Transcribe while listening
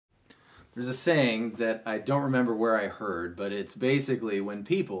There's a saying that I don't remember where I heard, but it's basically when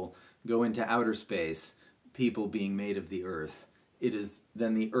people go into outer space, people being made of the earth, it is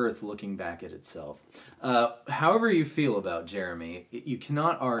then the earth looking back at itself. However you feel about Jeremy, you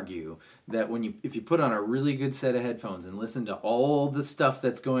cannot argue that if you put on a really good set of headphones and listen to all the stuff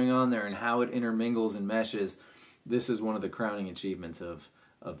that's going on there and how it intermingles and meshes, this is one of the crowning achievements of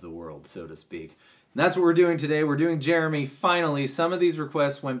the world, so to speak. And that's what we're doing today. We're doing Jeremy. Finally, some of these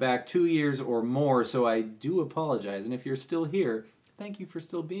requests went back 2 years or more, so I do apologize. And if you're still here, thank you for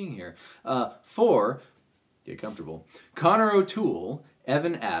still being here. Get comfortable, Connor O'Toole,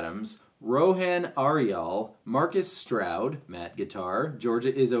 Evan Adams, Rohan Arial, Marcus Stroud, Matt Guitar,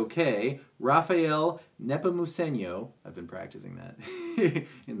 Georgia Is Okay, Rafael Nepomuceno, I've been practicing that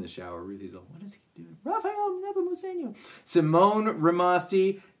in the shower. Ruthie's all, what is he doing? Rafael Nepomuceno, Simone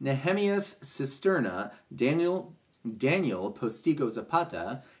Ramasti, Nehemias Cisterna, Daniel Postigo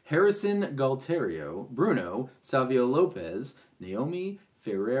Zapata, Harrison Galterio, Bruno Savio Lopez, Naomi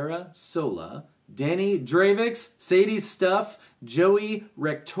Ferreira Sola, Danny Dravix, Sadie Stuff, Joey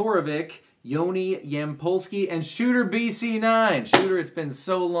Rektorovic, Yoni Yampolsky, and Shooter BC9. Shooter, it's been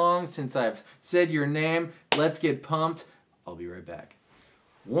so long since I've said your name. Let's get pumped. I'll be right back.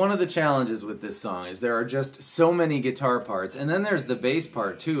 One of the challenges with this song is there are just so many guitar parts, and then there's the bass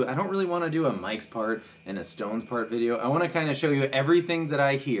part too. I don't really want to do a Mike's part and a Stone's part video. I want to kind of show you everything that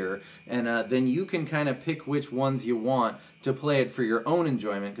I hear, and then you can kind of pick which ones you want to play it for your own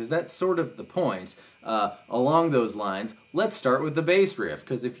enjoyment, because that's sort of the point. Along those lines, let's start with the bass riff,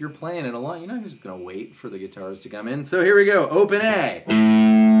 because if you're playing it along, you're not just going to wait for the guitars to come in. So here we go. Open A.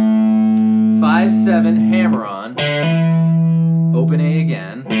 5/7 hammer-on. Open A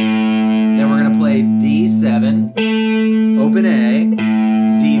again. Then we're going to play D7, open A,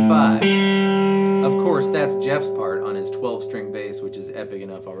 D5. Of course, that's Jeff's part on his 12-string bass, which is epic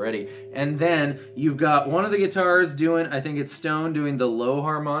enough already. And then you've got one of the guitars doing, I think it's Stone, doing the low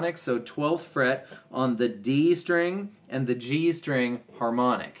harmonic, so 12th fret on the D string and the G string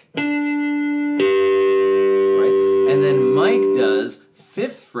harmonic. Right? And then Mike does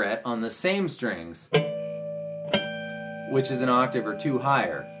 5th fret on the same strings, which is an octave or two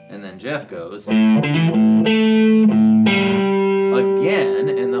higher. And then Jeff goes again,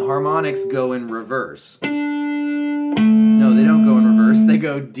 and the harmonics go in reverse. No, they don't go in reverse. They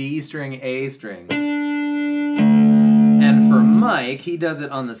go D string, A string. And for Mike, he does it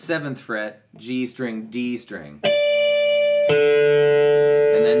on the 7th fret, G string, D string. And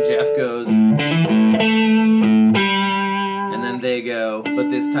then Jeff goes, and then they go, but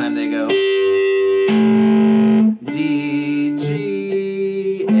this time they go D,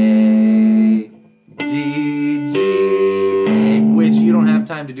 G, A, D, G, A, which you don't have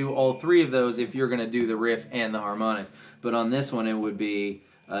time to do all three of those if you're going to do the riff and the harmonics. But on this one it would be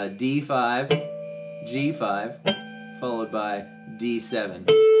D5, G5, followed by D7.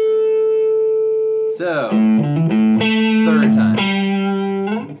 So, third time.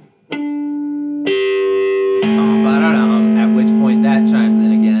 At which point that chimes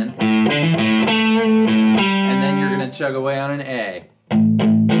in again. Chug away on an A.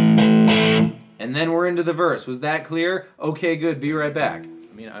 And then we're into the verse. Was that clear? Okay, good. Be right back.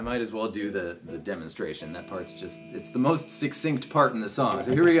 I mean, I might as well do the demonstration. That part's just, it's the most succinct part in the song.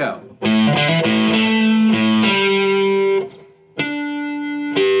 So here we go.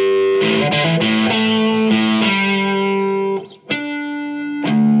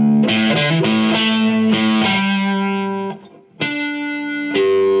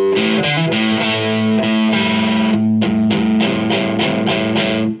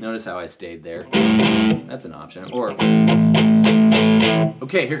 How I stayed there. That's an option. Or,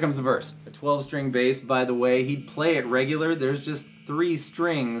 okay, here comes the verse. A 12-string bass, by the way, he'd play it regular. There's just 3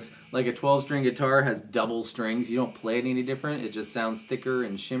 strings. Like a 12-string guitar has double strings. You don't play it any different. It just sounds thicker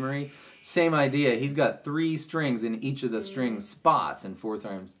and shimmery. Same idea. He's got 3 strings in each of the string spots, and 4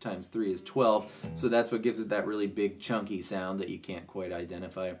 times 3 is 12. So that's what gives it that really big, chunky sound that you can't quite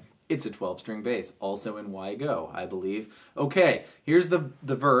identify. It's a 12-string bass, also in Why Go, I believe. Okay, here's the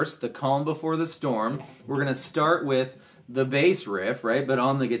verse, the calm before the storm. We're going to start with the bass riff, right, but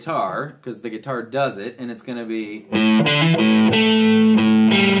on the guitar, because the guitar does it, and it's going to be... And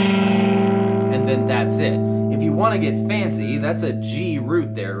then that's it. If you want to get fancy, that's a G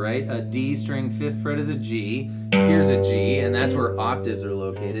root there, right? A D string, 5th fret is a G. Here's a G, and that's where octaves are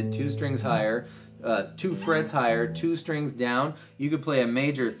located. 2 strings higher. 2 frets higher, 2 strings down. You could play a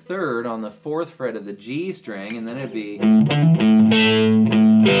major 3rd on the 4th fret of the G string, and then it'd be...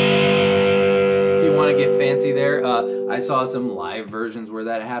 If you want to get fancy there, I saw some live versions where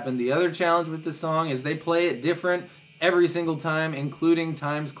that happened. The other challenge with the song is they play it different every single time, including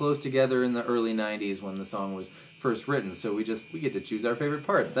times close together in the early 90s when the song was first written. So we get to choose our favorite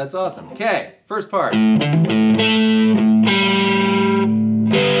parts. That's awesome. Okay, first part.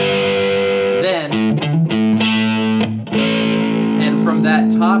 Then, and from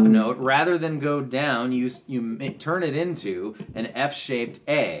that top note, rather than go down, you turn it into an F-shaped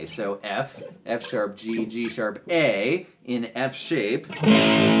A. So F, F sharp, G, G sharp, A in F shape,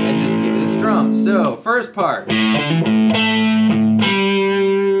 and just give it a strum. So, first part. And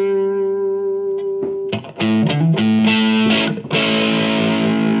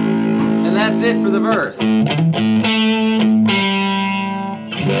that's it for the verse. Give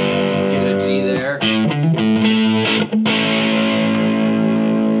it a G there.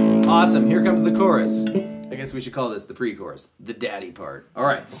 Awesome, here comes the chorus. I guess we should call this the pre-chorus, the daddy part. All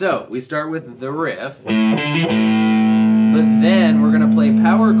right, so we start with the riff, but then we're gonna play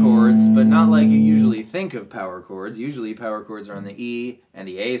power chords, but not like you usually think of power chords. Usually power chords are on the E and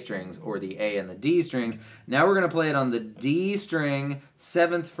the A strings, or the A and the D strings. Now we're gonna play it on the D string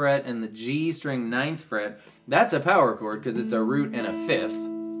 7th fret and the G string 9th fret. That's a power chord because it's a root and a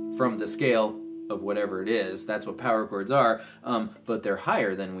 5th from the scale of whatever it is. That's what power chords are, but they're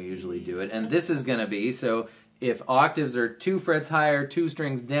higher than we usually do it. And this is going to be, so if octaves are 2 frets higher, 2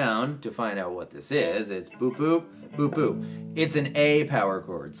 strings down, to find out what this is, it's boop, boop, boop, boop. It's an A power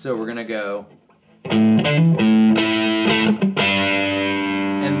chord. So we're going to go, and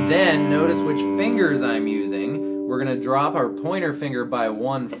then notice which fingers I'm using. We're going to drop our pointer finger by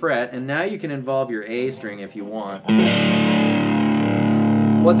 1 fret, and now you can involve your A string if you want.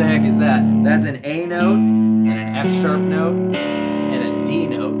 What the heck is that? That's an A note, and an F sharp note, and a D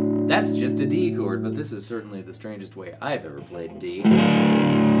note. That's just a D chord, but this is certainly the strangest way I've ever played D.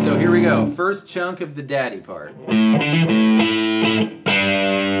 So here we go. First chunk of the daddy part.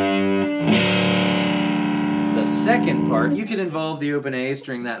 The second part, you could involve the open A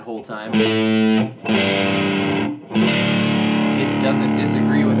string that whole time. It doesn't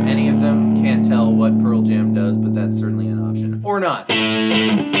disagree with any of them. Can't tell what Pearl Jam does, but that's certainly an option. Or not.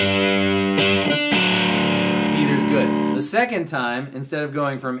 Either's good. The second time, instead of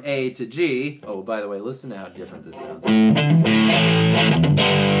going from A to G, oh, by the way, listen to how different this sounds.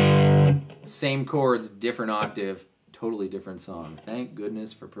 Same chords, different octave, totally different song. Thank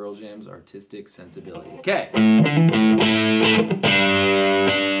goodness for Pearl Jam's artistic sensibility. Okay.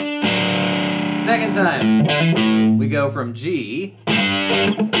 Second time, we go from G to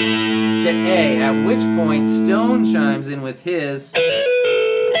A, at which point Stone chimes in with his,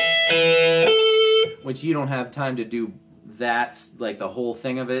 which you don't have time to do that, like the whole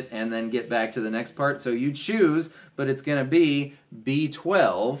thing of it, and then get back to the next part. So you choose, but it's going to be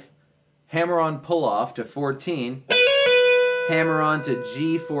B12, hammer on pull off to 14, hammer on to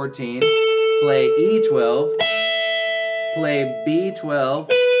G14, play E12, play B12,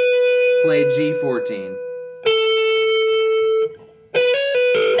 play G14.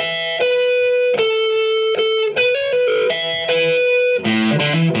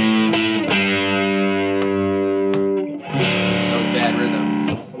 That was bad rhythm.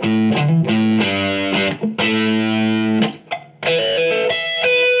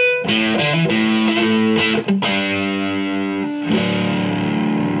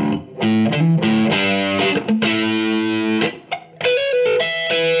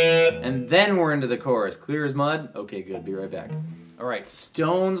 And then we're into the chorus. Clear as mud? Okay, good. Be right back. All right,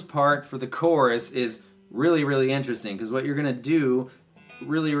 Stone's part for the chorus is really, really interesting, because what you're going to do,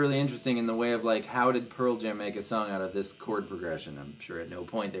 really interesting in the way of, like, how did Pearl Jam make a song out of this chord progression? I'm sure at no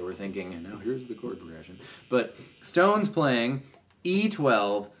point they were thinking, and now here's the chord progression. But Stone's playing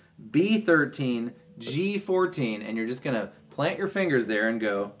E12, B13, G14, and you're just going to plant your fingers there and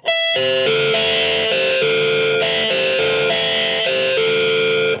go.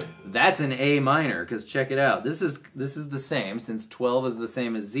 That's an A minor, because check it out. This is the same, since 12 is the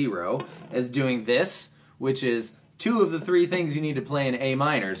same as 0, as doing this, which is 2 of the 3 things you need to play in A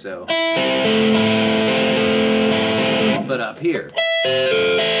minor, so. But up here.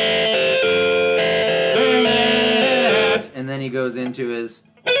 And then he goes into his,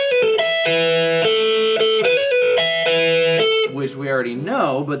 which we already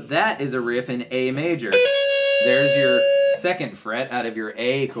know, but that is a riff in A major. There's your 2nd fret out of your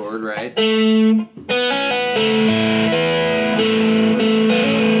A chord, right?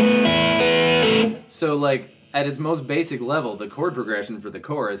 So, like, at its most basic level, the chord progression for the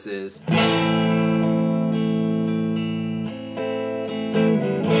chorus is... Pretty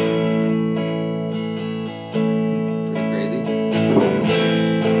crazy.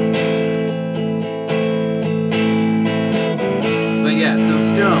 But yeah, so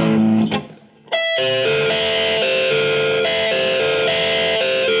Stone.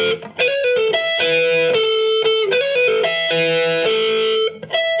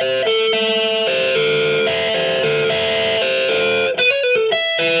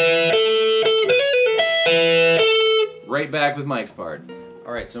 with Mike's part.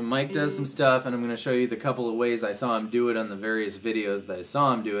 Alright, so Mike does some stuff, and I'm going to show you the couple of ways I saw him do it on the various videos that I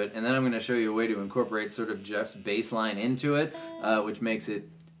saw him do it, and then I'm going to show you a way to incorporate sort of Jeff's bass line into it, which makes it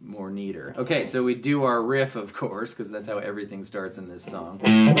more neater. Okay, so we do our riff, of course, because that's how everything starts in this song.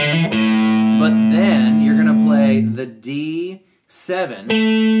 But then you're going to play the D7,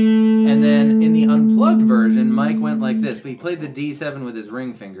 and then in the unplugged version, Mike went like this, but he played the D7 with his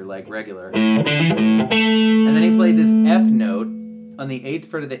ring finger, like regular. And then he played this F note on the 8th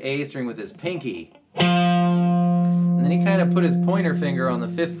fret of the A string with his pinky. And then he kind of put his pointer finger on the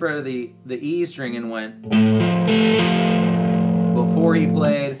 5th fret of the E string and went before he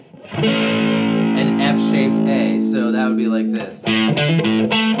played an F-shaped A. So that would be like this.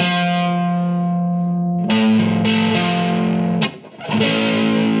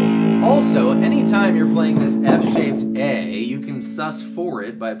 Also, anytime you're playing this F-shaped A, you can sus for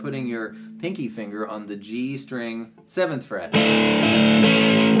it by putting your pinky finger on the G string 7th fret.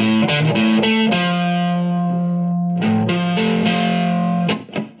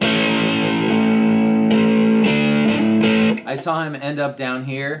 I saw him end up down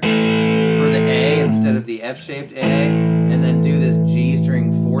here for the A instead of the F-shaped A, and then do this G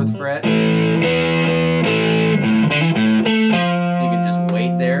string 4th fret.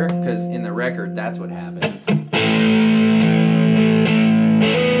 There, because in the record that's what happens.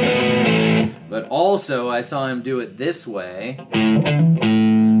 But also I saw him do it this way.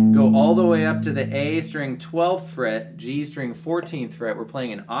 Go all the way up to the A string 12th fret, G string 14th fret. We're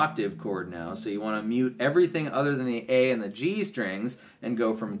playing an octave chord now, so you want to mute everything other than the A and the G strings and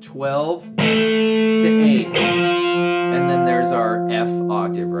go from 12 to 8. And then there's our F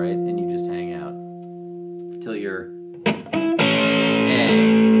octave, right? And you just hang out till you're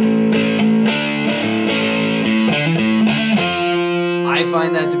I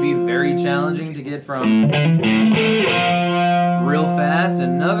find that to be very challenging to get from real fast.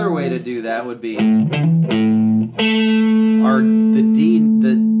 Another way to do that would be the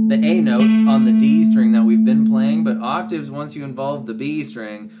A note on the D string that we've been playing, but octaves, once you involve the B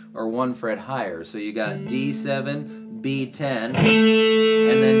string, are 1 fret higher. So you got D7, B10,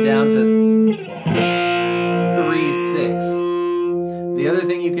 and then down to 3-6. The other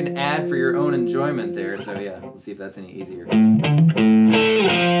thing you can add for your own enjoyment there, so yeah, let's see if that's any easier. Not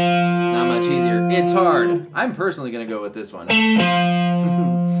much easier. It's hard. I'm personally going to go with this one.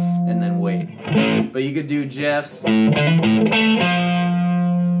 And then wait. But you could do Jeff's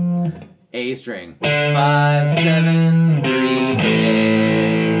A string. 5, 7, 3, A.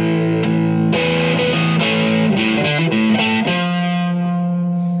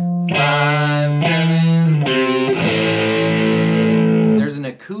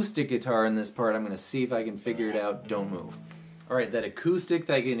 Acoustic guitar in this part. I'm going to see if I can figure it out. Don't move. Alright, that acoustic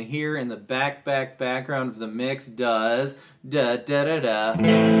that you can hear in the background of the mix does da da da da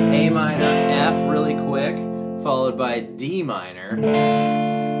A minor F really quick, followed by D minor,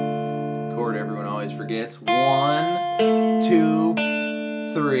 the chord everyone always forgets, 1, 2,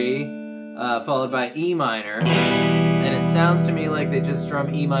 3, followed by E minor, and it sounds to me like they just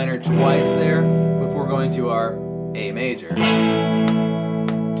strum E minor twice there before going to our A major.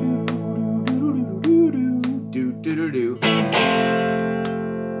 Do-do-do.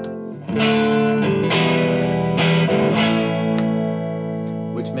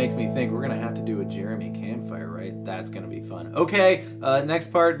 Which makes me think we're gonna have to do a Jeremy campfire, right? That's gonna be fun. Okay,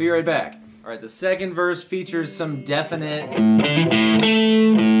 next part, be right back. Alright, the second verse features some definite in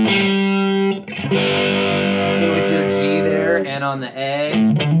with your G there, and on the A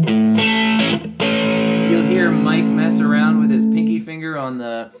you'll hear Mike mess around with his pinky finger on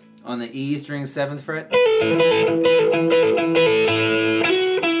the E string 7th fret.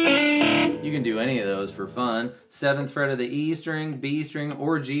 You can do any of those for fun. 7th fret of the E string, B string,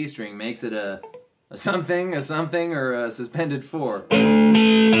 or G string makes it a something, or a suspended 4.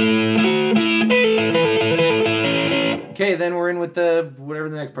 Okay, then we're in with the whatever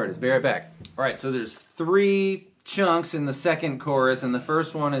the next part is. Be right back. Alright, so there's 3 chunks in the second chorus, and the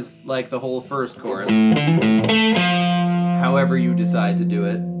first one is like the whole first chorus. However you decide to do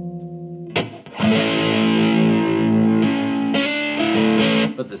it.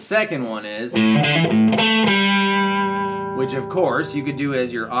 But the second one is, which of course you could do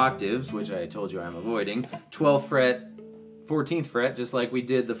as your octaves, which I told you I'm avoiding, 12th fret, 14th fret, just like we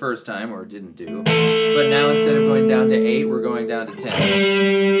did the first time, or didn't do. But now instead of going down to 8, we're going down to 10.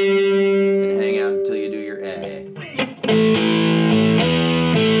 And hang out until you do your A.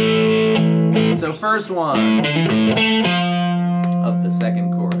 So first one of the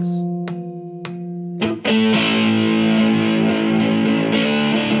second chorus.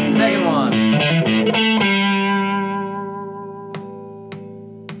 Second one.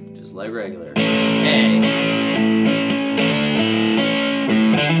 just like regular. A.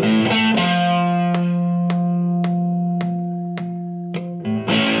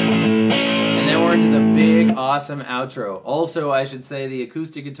 Awesome outro. Also, I should say the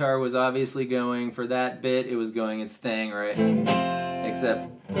acoustic guitar was obviously going for that bit. It was going its thing, right? Except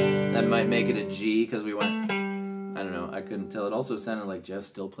that might make it a G because we went, I don't know, I couldn't tell. It also sounded like Jeff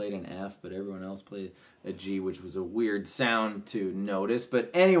still played an F, but everyone else played a G, which was a weird sound to notice. But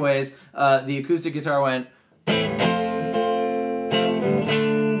anyways, the acoustic guitar went, and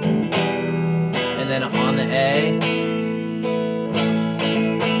then on the A,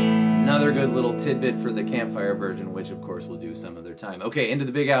 another good little tidbit for the campfire version, which of course we'll do some other time. Okay, into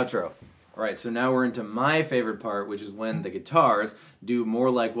the big outro. Alright, so now we're into my favorite part, which is when the guitars do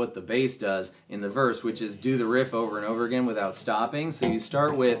more like what the bass does in the verse, which is do the riff over and over again without stopping. So you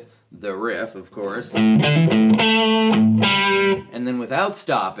start with the riff, of course, and then without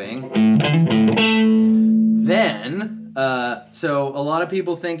stopping, then, so a lot of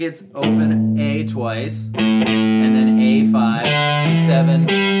people think it's open A twice, and then A5, 7,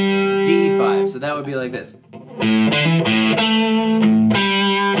 D5, so that would be like this.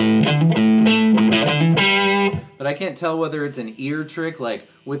 But I can't tell whether it's an ear trick, like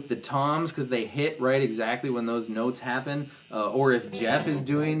with the toms, because they hit right exactly when those notes happen, or if Jeff is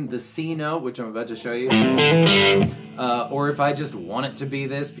doing the C note, which I'm about to show you, or if I just want it to be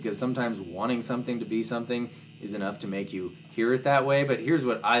this, because sometimes wanting something to be something is enough to make you hear it that way. But here's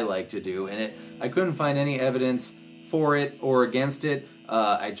what I like to do, and I couldn't find any evidence for it or against it.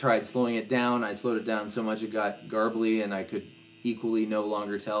 I tried slowing it down. I slowed it down so much it got garbly and I could equally no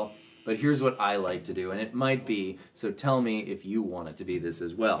longer tell. But here's what I like to do, and it might be, so tell me if you want it to be this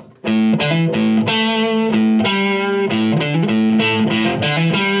as well.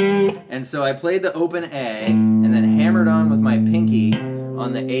 And so I played the open A, and then hammered on with my pinky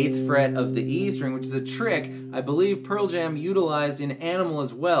on the 8th fret of the E string, which is a trick I believe Pearl Jam utilized in Animal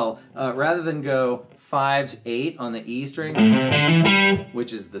as well. Rather than go 5s, 8 on the E string,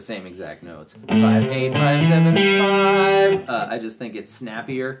 which is the same exact notes. 5, 8, 5, 7, 5. I just think it's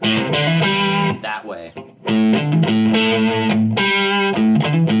snappier that way.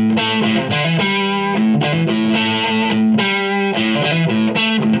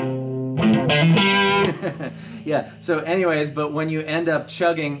 Yeah, so anyways, but when you end up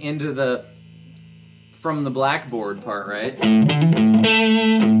chugging into the from the blackboard part, right?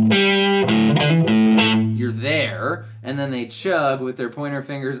 You're there, and then they chug with their pointer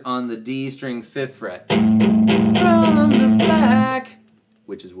fingers on the D string 5th fret. From the black,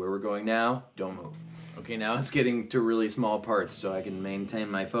 which is where we're going now. Don't move. Okay, now it's getting to really small parts so I can maintain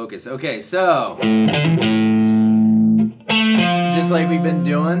my focus. Okay, so just like we've been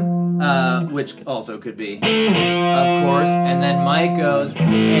doing, which also could be, of course, and then Mike goes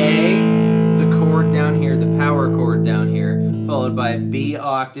A, the chord down here, the power chord down here, followed by B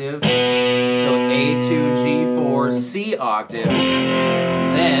octave, so A2, G4, C octave,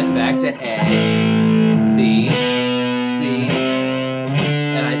 then back to A, B, C,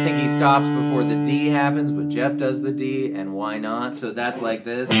 and I think he stops before the D happens, but Jeff does the D, and why not? So that's like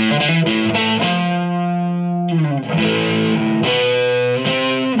this. And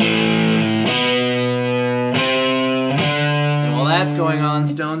while that's going on,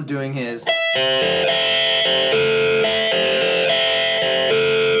 Stone's doing his.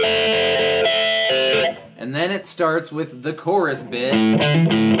 And then it starts with the chorus bit,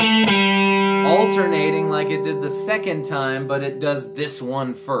 alternating like it did the second time, but it does this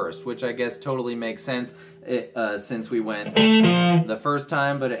one first, which I guess totally makes sense since we went the first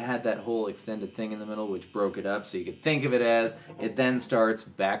time, but it had that whole extended thing in the middle which broke it up, so you could think of it as it then starts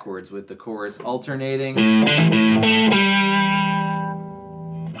backwards with the chorus alternating,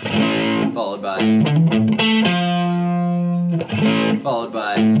 followed by,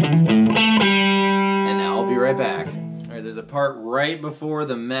 and now I'll be right back. Alright, there's a part right before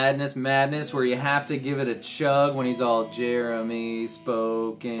the madness where you have to give it a chug when he's all Jeremy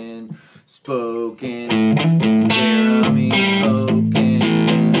spoken, Jeremy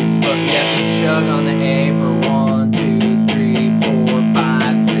spoken, You have to chug on the A for 1, 2, 3, 4,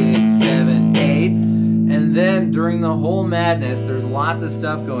 5, 6, 7, 8. And then during the whole madness, there's lots of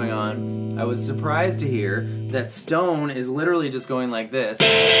stuff going on. I was surprised to hear that Stone is literally just going like this the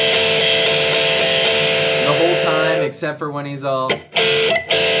whole time, except for when he's all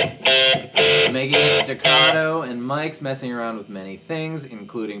making it staccato, and Mike's messing around with many things,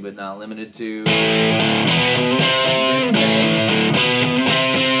 including but not limited to this thing.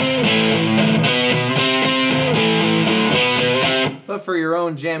 But for your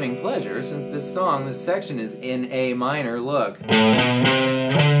own jamming pleasure, since this section is in A minor, look.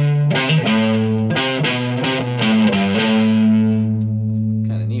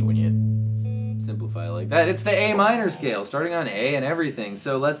 It's the A minor scale, starting on A and everything.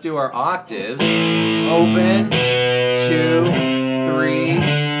 So let's do our octaves. Open, 2, 3,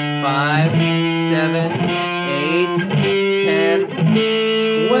 5, 7, 8,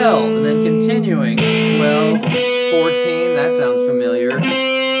 10, 12. And then continuing, 12, 14, that sounds familiar.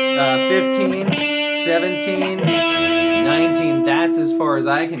 15, 17, 19, that's as far as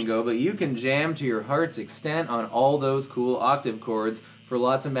I can go, but you can jam to your heart's extent on all those cool octave chords for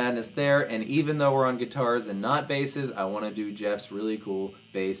lots of madness there. And even though we're on guitars and not basses, I want to do Jeff's really cool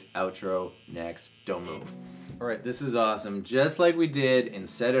bass outro next. Don't move. All right, this is awesome. Just like we did and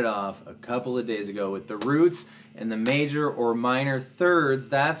Set It Off a couple of days ago with the roots and the major or minor thirds,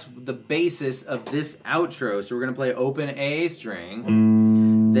 that's the basis of this outro. So we're going to play open A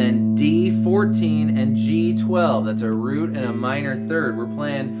string, then D14 and G12. That's a root and a minor third. We're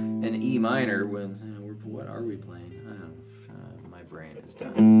playing an E minor. What are we playing? I don't know. My brain is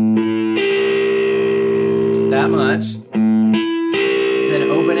done. Just that much. Then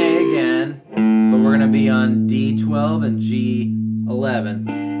open A again, but we're going to be on D12 and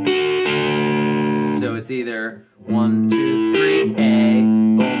G11. So it's either 1, 2, 3, A,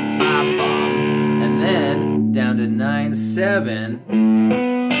 boom, ba, bum, and then down to 9, 7,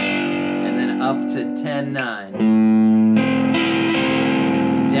 and then up to 10,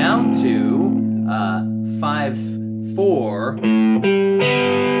 9. Down to 5, 4,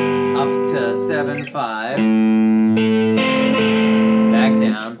 up to 7, 5, back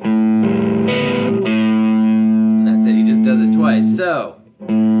down. And that's it, he just does it twice. So,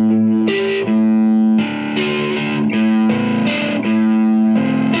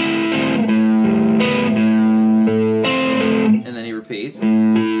 repeats.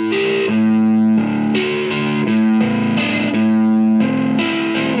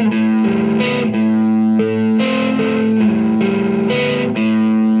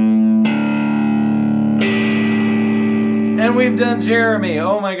 And we've done Jeremy.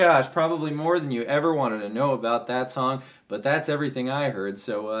 Oh my gosh, probably more than you ever wanted to know about that song, but that's everything I heard.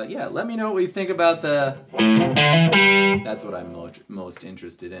 So yeah, let me know what you think about the... That's what I'm most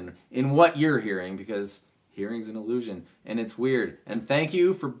interested in what you're hearing, because hearing's an illusion, and it's weird. And thank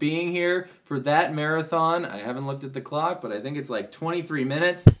you for being here for that marathon. I haven't looked at the clock, but I think it's like 23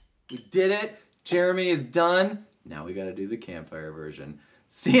 minutes. We did it. Jeremy is done. Now we gotta do the campfire version.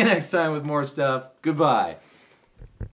 See you next time with more stuff. Goodbye.